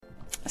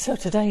So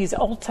today's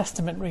Old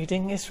Testament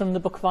reading is from the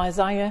book of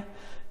Isaiah,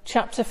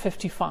 chapter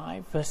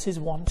 55, verses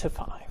 1 to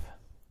 5.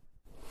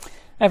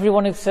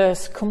 Everyone who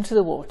thirsts, come to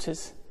the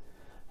waters,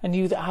 and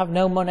you that have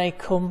no money,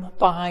 come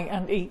buy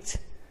and eat.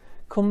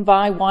 Come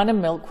buy wine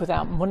and milk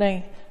without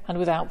money and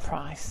without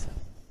price.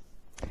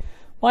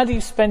 Why do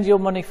you spend your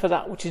money for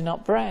that which is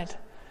not bread,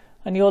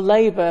 and your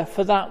labour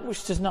for that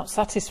which does not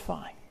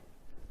satisfy?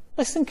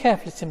 Listen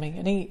carefully to me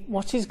and eat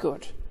what is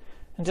good,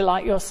 and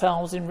delight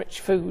yourselves in rich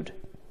food.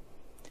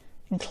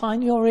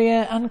 Incline your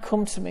ear and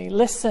come to me.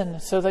 Listen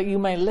so that you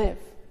may live.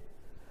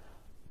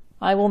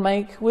 I will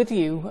make with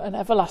you an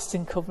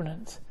everlasting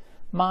covenant,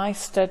 my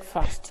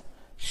steadfast,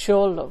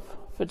 sure love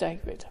for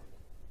David.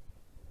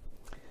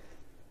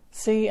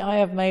 See, I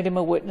have made him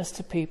a witness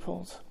to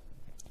peoples,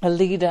 a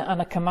leader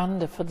and a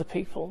commander for the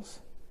peoples.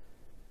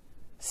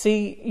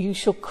 See, you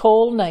shall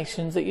call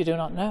nations that you do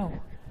not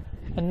know,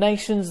 and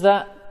nations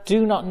that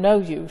do not know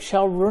you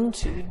shall run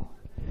to you,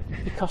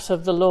 because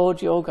of the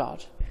Lord your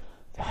God,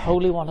 the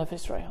Holy One of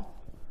Israel,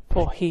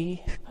 for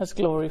he has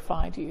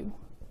glorified you.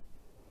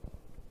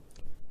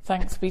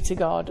 Thanks be to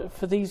God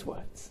for these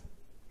words.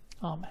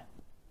 Amen.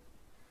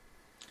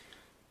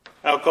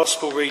 Our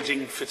Gospel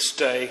reading for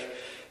today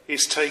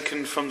is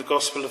taken from the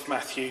Gospel of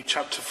Matthew,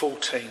 chapter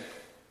 14.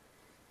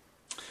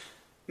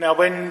 Now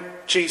when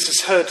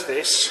Jesus heard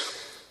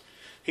this,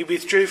 he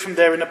withdrew from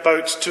there in a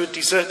boat to a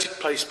deserted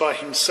place by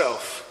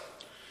himself.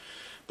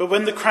 But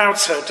when the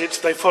crowds heard it,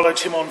 they followed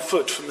him on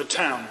foot from the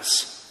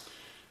towns.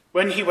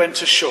 When he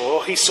went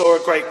ashore, he saw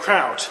a great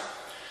crowd,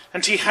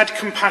 and he had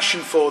compassion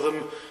for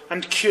them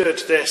and cured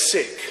their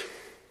sick.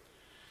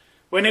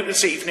 When it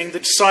was evening,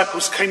 the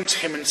disciples came to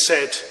him and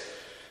said,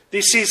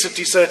 "This is a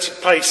deserted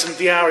place, and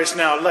the hour is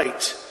now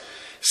late.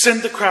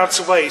 Send the crowds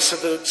away so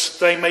that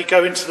they may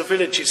go into the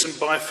villages and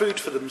buy food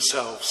for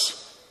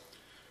themselves."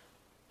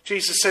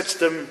 Jesus said to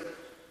them,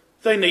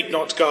 "They need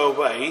not go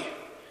away.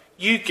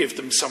 You give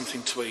them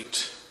something to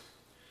eat."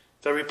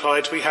 They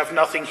replied, "We have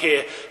nothing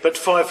here but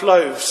 5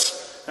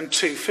 loaves and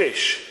 2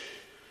 fish.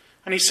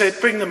 And he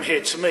said, "Bring them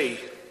here to me."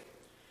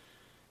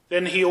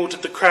 Then he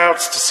ordered the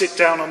crowds to sit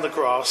down on the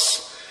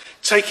grass.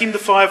 Taking the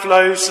 5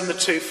 loaves and the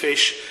 2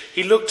 fish,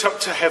 he looked up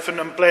to heaven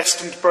and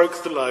blessed and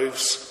broke the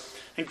loaves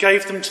and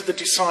gave them to the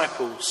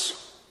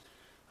disciples.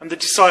 And the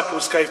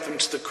disciples gave them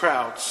to the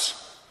crowds.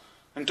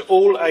 And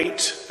all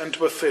ate and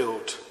were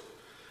filled.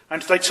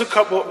 And they took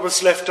up what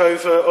was left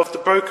over of the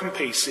broken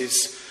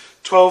pieces,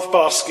 12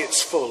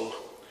 baskets full.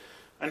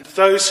 And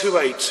those who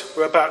ate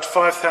were about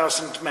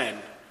 5,000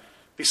 men,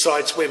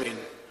 besides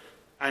women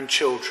and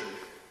children.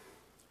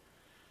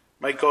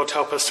 May God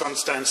help us to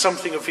understand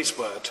something of his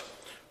word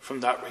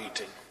from that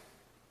reading.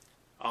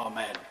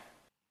 Amen.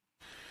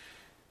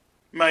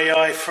 May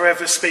I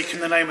forever speak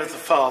in the name of the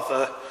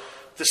Father,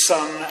 the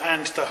Son,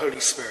 and the Holy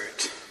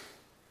Spirit.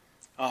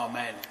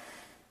 Amen.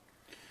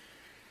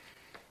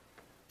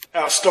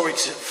 Our story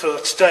for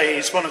today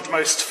is one of the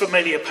most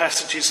familiar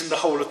passages in the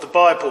whole of the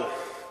Bible.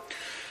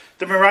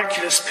 The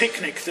miraculous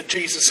picnic that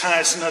Jesus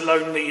has in a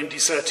lonely and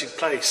deserted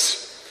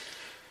place.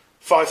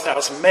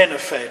 5,000 men are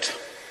fed.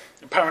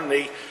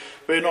 Apparently,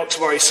 we're not to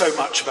worry so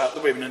much about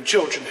the women and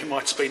children who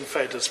might have been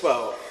fed as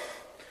well.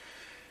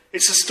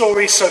 It's a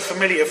story so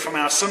familiar from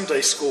our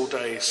Sunday school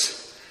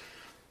days.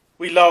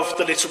 We love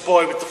the little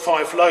boy with the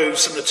 5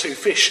 loaves and the 2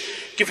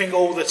 fish, giving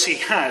all that he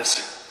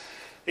has,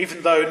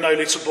 even though no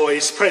little boy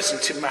is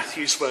present in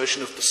Matthew's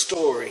version of the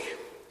story.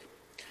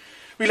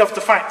 We love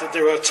the fact that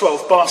there are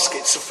 12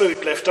 baskets of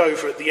food left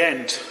over at the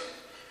end.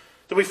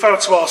 That we fail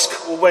to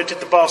ask, well, where did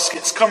the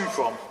baskets come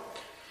from?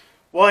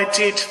 Why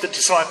did the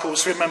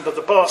disciples remember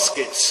the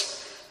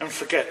baskets and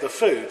forget the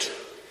food?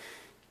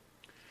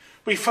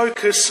 We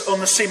focus on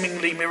the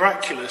seemingly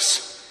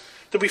miraculous,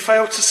 that we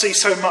fail to see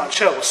so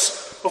much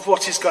else of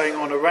what is going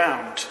on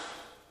around.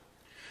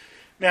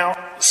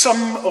 Now,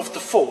 some of the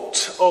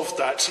fault of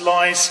that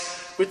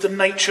lies with the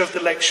nature of the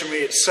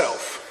lectionary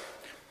itself,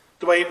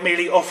 the way it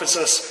merely offers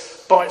us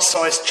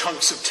bite-sized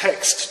chunks of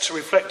text to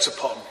reflect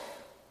upon.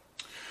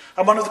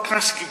 And one of the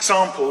classic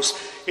examples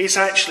is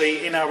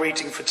actually in our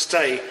reading for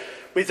today,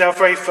 with our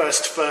very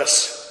first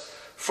verse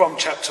from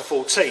chapter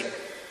 14.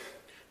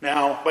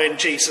 Now, when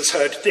Jesus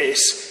heard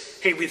this,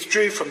 he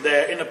withdrew from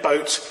there in a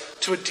boat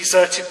to a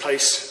deserted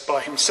place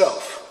by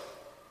himself.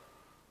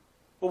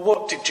 Well,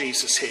 what did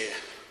Jesus hear?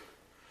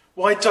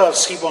 Why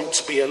does he want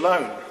to be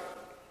alone?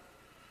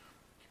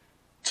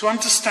 To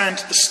understand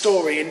the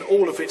story in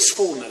all of its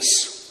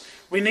fullness,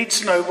 we need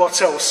to know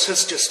what else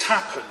has just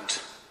happened.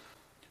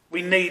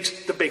 We need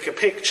the bigger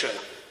picture.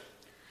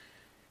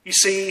 You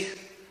see,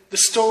 the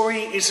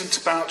story isn't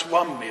about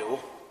one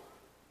meal,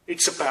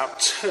 it's about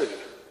 2.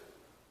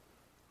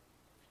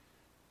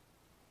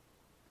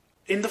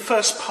 In the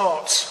first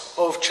part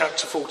of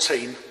chapter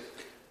 14,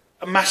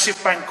 a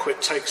massive banquet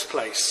takes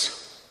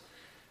place,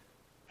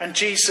 and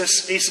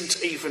Jesus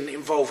isn't even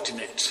involved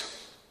in it.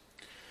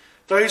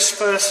 Those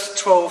first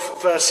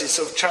 12 verses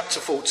of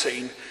chapter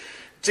 14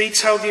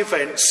 detail the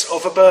events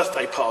of a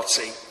birthday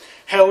party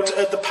held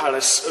at the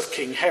palace of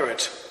King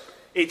Herod.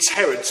 It's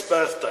Herod's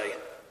birthday.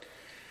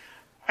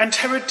 And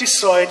Herod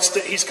decides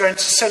that he's going to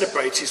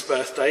celebrate his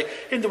birthday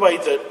in the way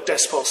that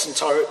despots and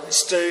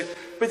tyrants do,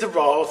 with a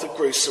rather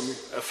gruesome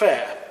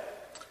affair.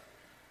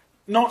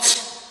 Not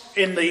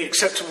in the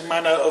acceptable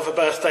manner of a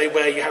birthday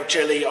where you have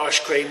jelly, ice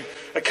cream,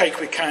 a cake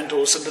with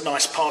candles and a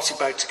nice party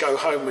bag to go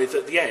home with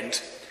at the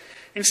end.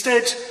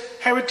 Instead,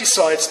 Herod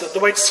decides that the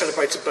way to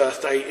celebrate a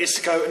birthday is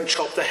to go and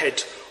chop the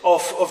head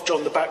off of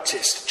John the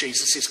Baptist,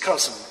 Jesus'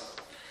 cousin.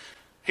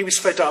 He was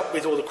fed up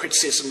with all the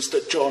criticisms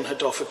that John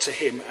had offered to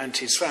him and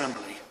his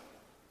family.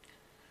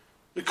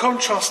 The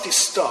contrast is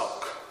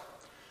stark.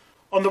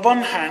 On the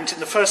one hand, in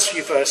the first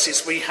few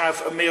verses, we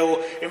have a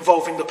meal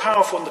involving the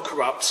powerful and the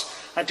corrupt,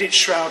 and it's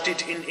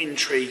shrouded in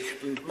intrigue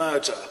and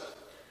murder.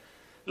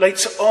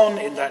 Later on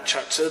in that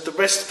chapter, the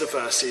rest of the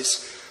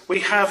verses, we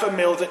have a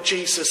meal that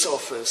Jesus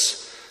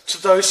offers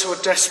to those who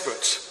are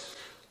desperate,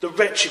 the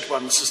wretched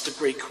ones, as the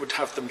Greek would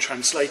have them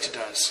translated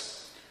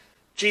as.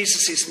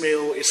 Jesus'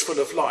 meal is full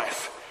of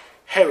life.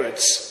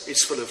 Herod's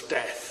is full of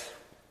death.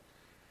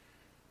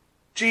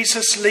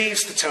 Jesus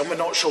leaves the town, we're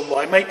not sure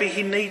why. Maybe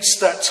he needs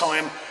that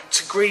time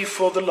to grieve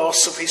for the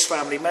loss of his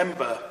family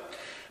member.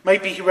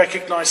 Maybe he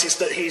recognises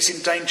that he's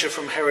in danger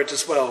from Herod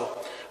as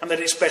well, and that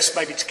it's best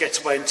maybe to get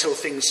away until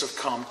things have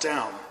calmed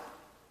down.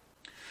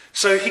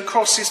 So he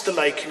crosses the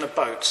lake in a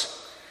boat.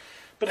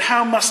 But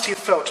how must he have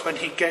felt when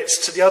he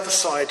gets to the other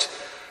side,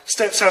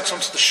 steps out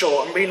onto the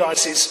shore and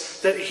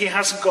realises that he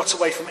hasn't got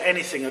away from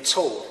anything at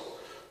all?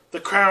 The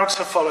crowds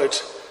have followed.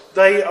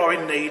 They are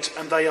in need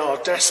and they are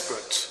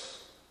desperate.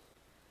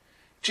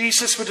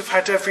 Jesus would have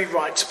had every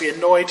right to be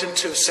annoyed and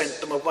to have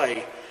sent them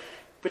away,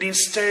 but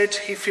instead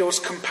he feels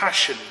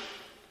compassion.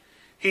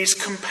 He's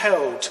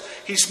compelled,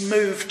 he's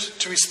moved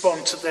to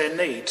respond to their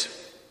need.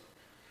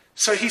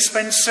 So he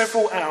spends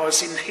several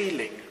hours in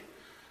healing.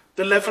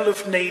 The level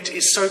of need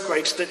is so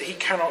great that he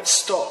cannot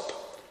stop.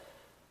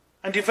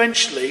 And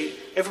eventually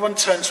everyone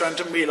turns around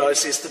and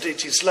realises that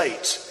it is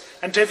late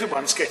and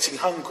everyone's getting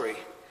hungry.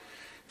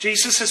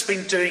 Jesus has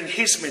been doing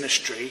his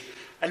ministry,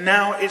 and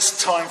now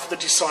it's time for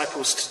the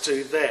disciples to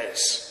do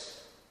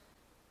theirs.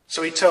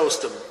 So he tells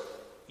them,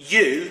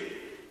 you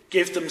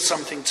give them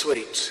something to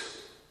eat.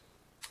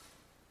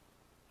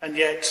 And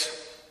yet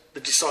the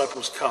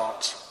disciples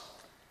can't.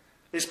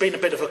 There's been a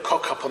bit of a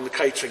cock-up on the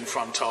catering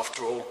front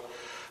after all.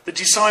 The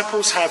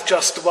disciples have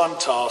just one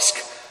task,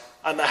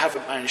 and they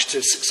haven't managed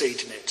to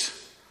succeed in it.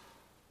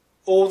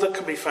 All that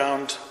can be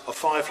found are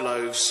 5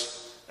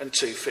 loaves and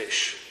 2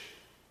 fish.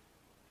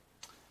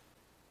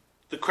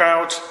 The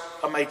crowd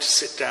are made to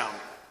sit down.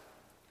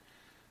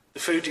 The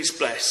food is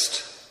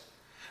blessed,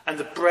 and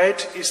the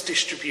bread is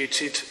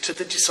distributed to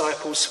the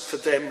disciples for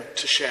them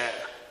to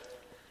share.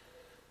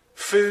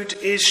 Food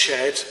is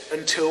shared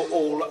until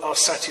all are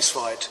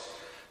satisfied.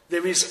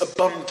 There is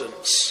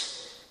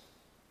abundance.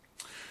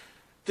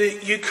 The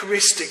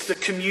Eucharistic, the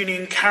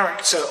communion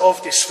character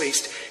of this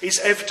feast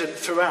is evident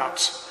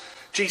throughout.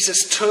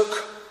 Jesus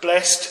took,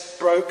 blessed,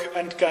 broke,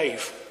 and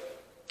gave.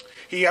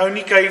 He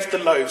only gave the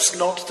loaves,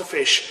 not the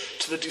fish,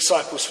 to the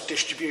disciples for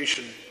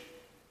distribution.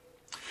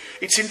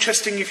 It's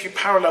interesting if you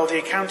parallel the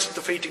account of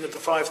the feeding of the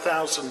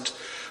 5,000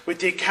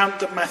 with the account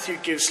that Matthew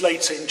gives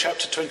later in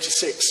chapter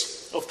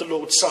 26 of the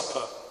Lord's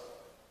Supper.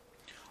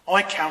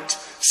 I count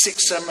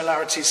 6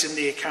 similarities in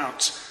the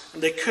account,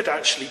 and there could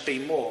actually be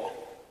more.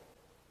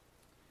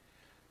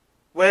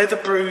 Where the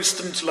bruised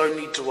and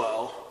lonely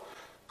dwell,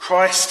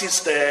 Christ is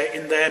there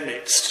in their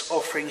midst,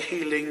 offering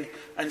healing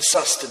and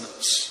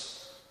sustenance.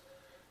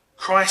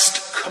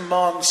 Christ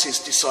commands his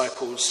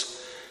disciples,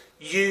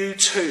 you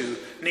too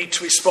need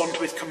to respond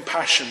with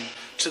compassion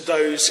to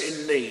those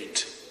in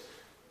need.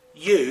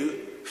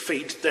 You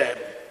feed them.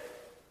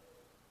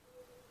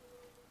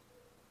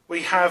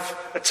 We have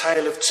a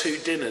tale of 2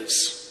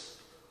 dinners,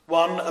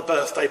 one a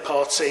birthday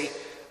party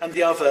and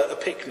the other a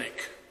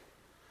picnic.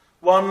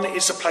 One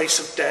is a place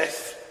of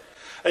death,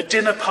 a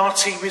dinner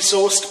party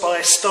resourced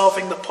by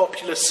starving the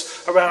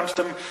populace around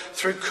them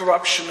through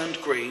corruption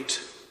and greed.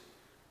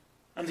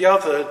 And the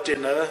other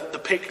dinner, the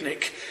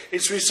picnic,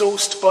 is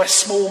resourced by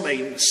small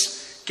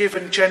means,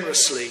 given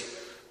generously,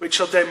 which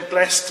are then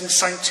blessed and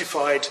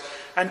sanctified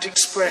and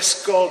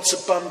express God's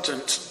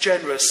abundant,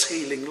 generous,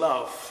 healing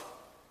love.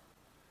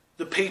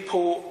 The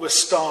people were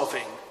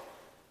starving,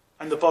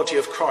 and the body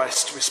of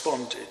Christ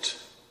responded.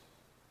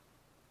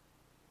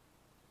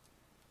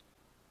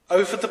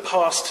 Over the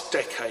past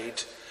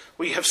decade,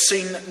 we have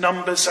seen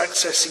numbers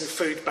accessing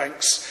food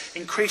banks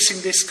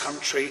increasing this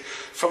country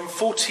from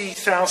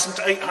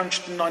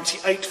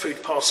 40,898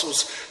 food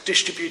parcels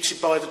distributed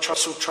by the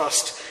Trussell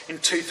Trust in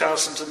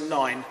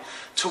 2009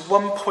 to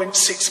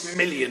 1.6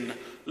 million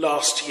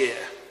last year,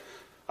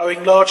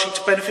 owing largely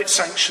to benefit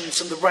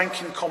sanctions and the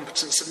rank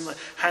incompetence in the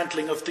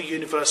handling of the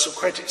universal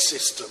credit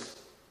system.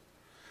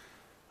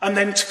 And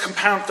then to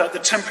compound that, the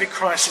temporary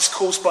crisis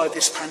caused by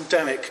this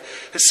pandemic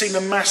has seen a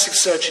massive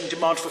surge in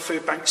demand for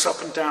food banks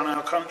up and down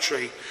our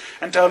country,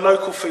 and our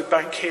local food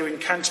bank here in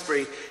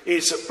Canterbury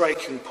is at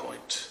breaking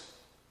point.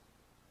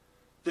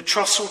 The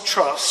Trussell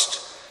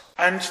Trust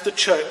and the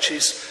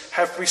churches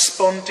have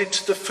responded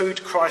to the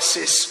food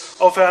crisis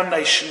of our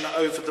nation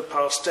over the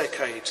past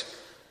decade.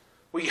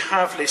 We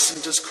have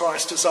listened as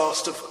Christ has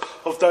asked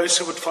of those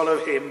who would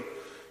follow him,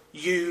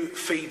 "You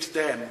feed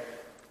them."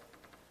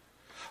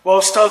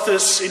 Whilst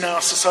others in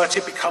our society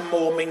become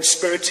more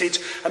mean-spirited,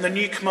 and the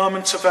new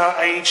commandment of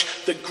our age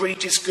that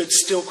greed is good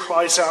still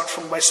cries out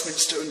from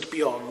Westminster and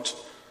beyond,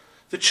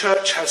 the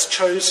church has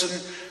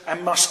chosen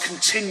and must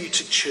continue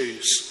to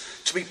choose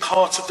to be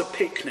part of the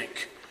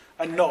picnic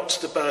and not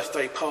the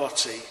birthday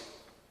party.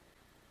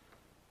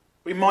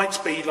 We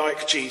might be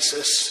like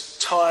Jesus,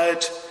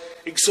 tired,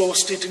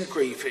 exhausted and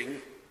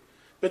grieving,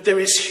 but there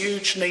is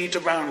huge need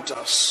around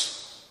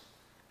us.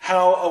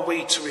 How are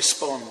we to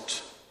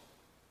respond?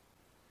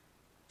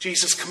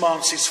 Jesus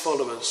commands his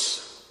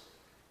followers.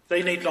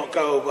 They need not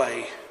go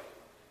away.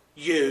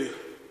 You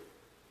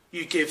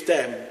give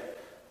them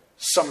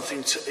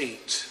something to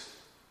eat.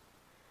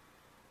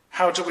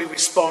 How do we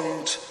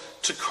respond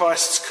to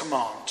Christ's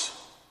command?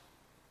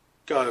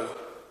 Go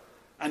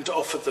and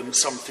offer them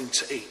something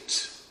to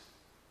eat.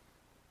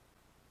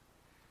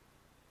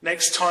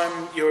 Next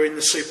time you're in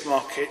the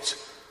supermarket,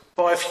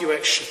 buy a few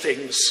extra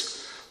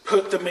things.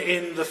 Put them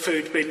in the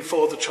food bin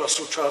for the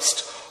Trussell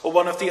Trust or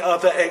one of the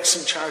other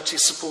excellent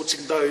charities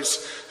supporting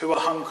those who are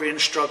hungry and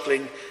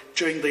struggling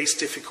during these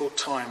difficult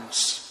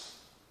times.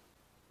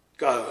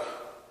 Go.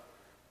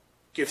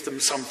 Give them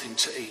something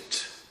to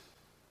eat.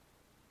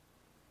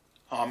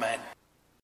 Amen.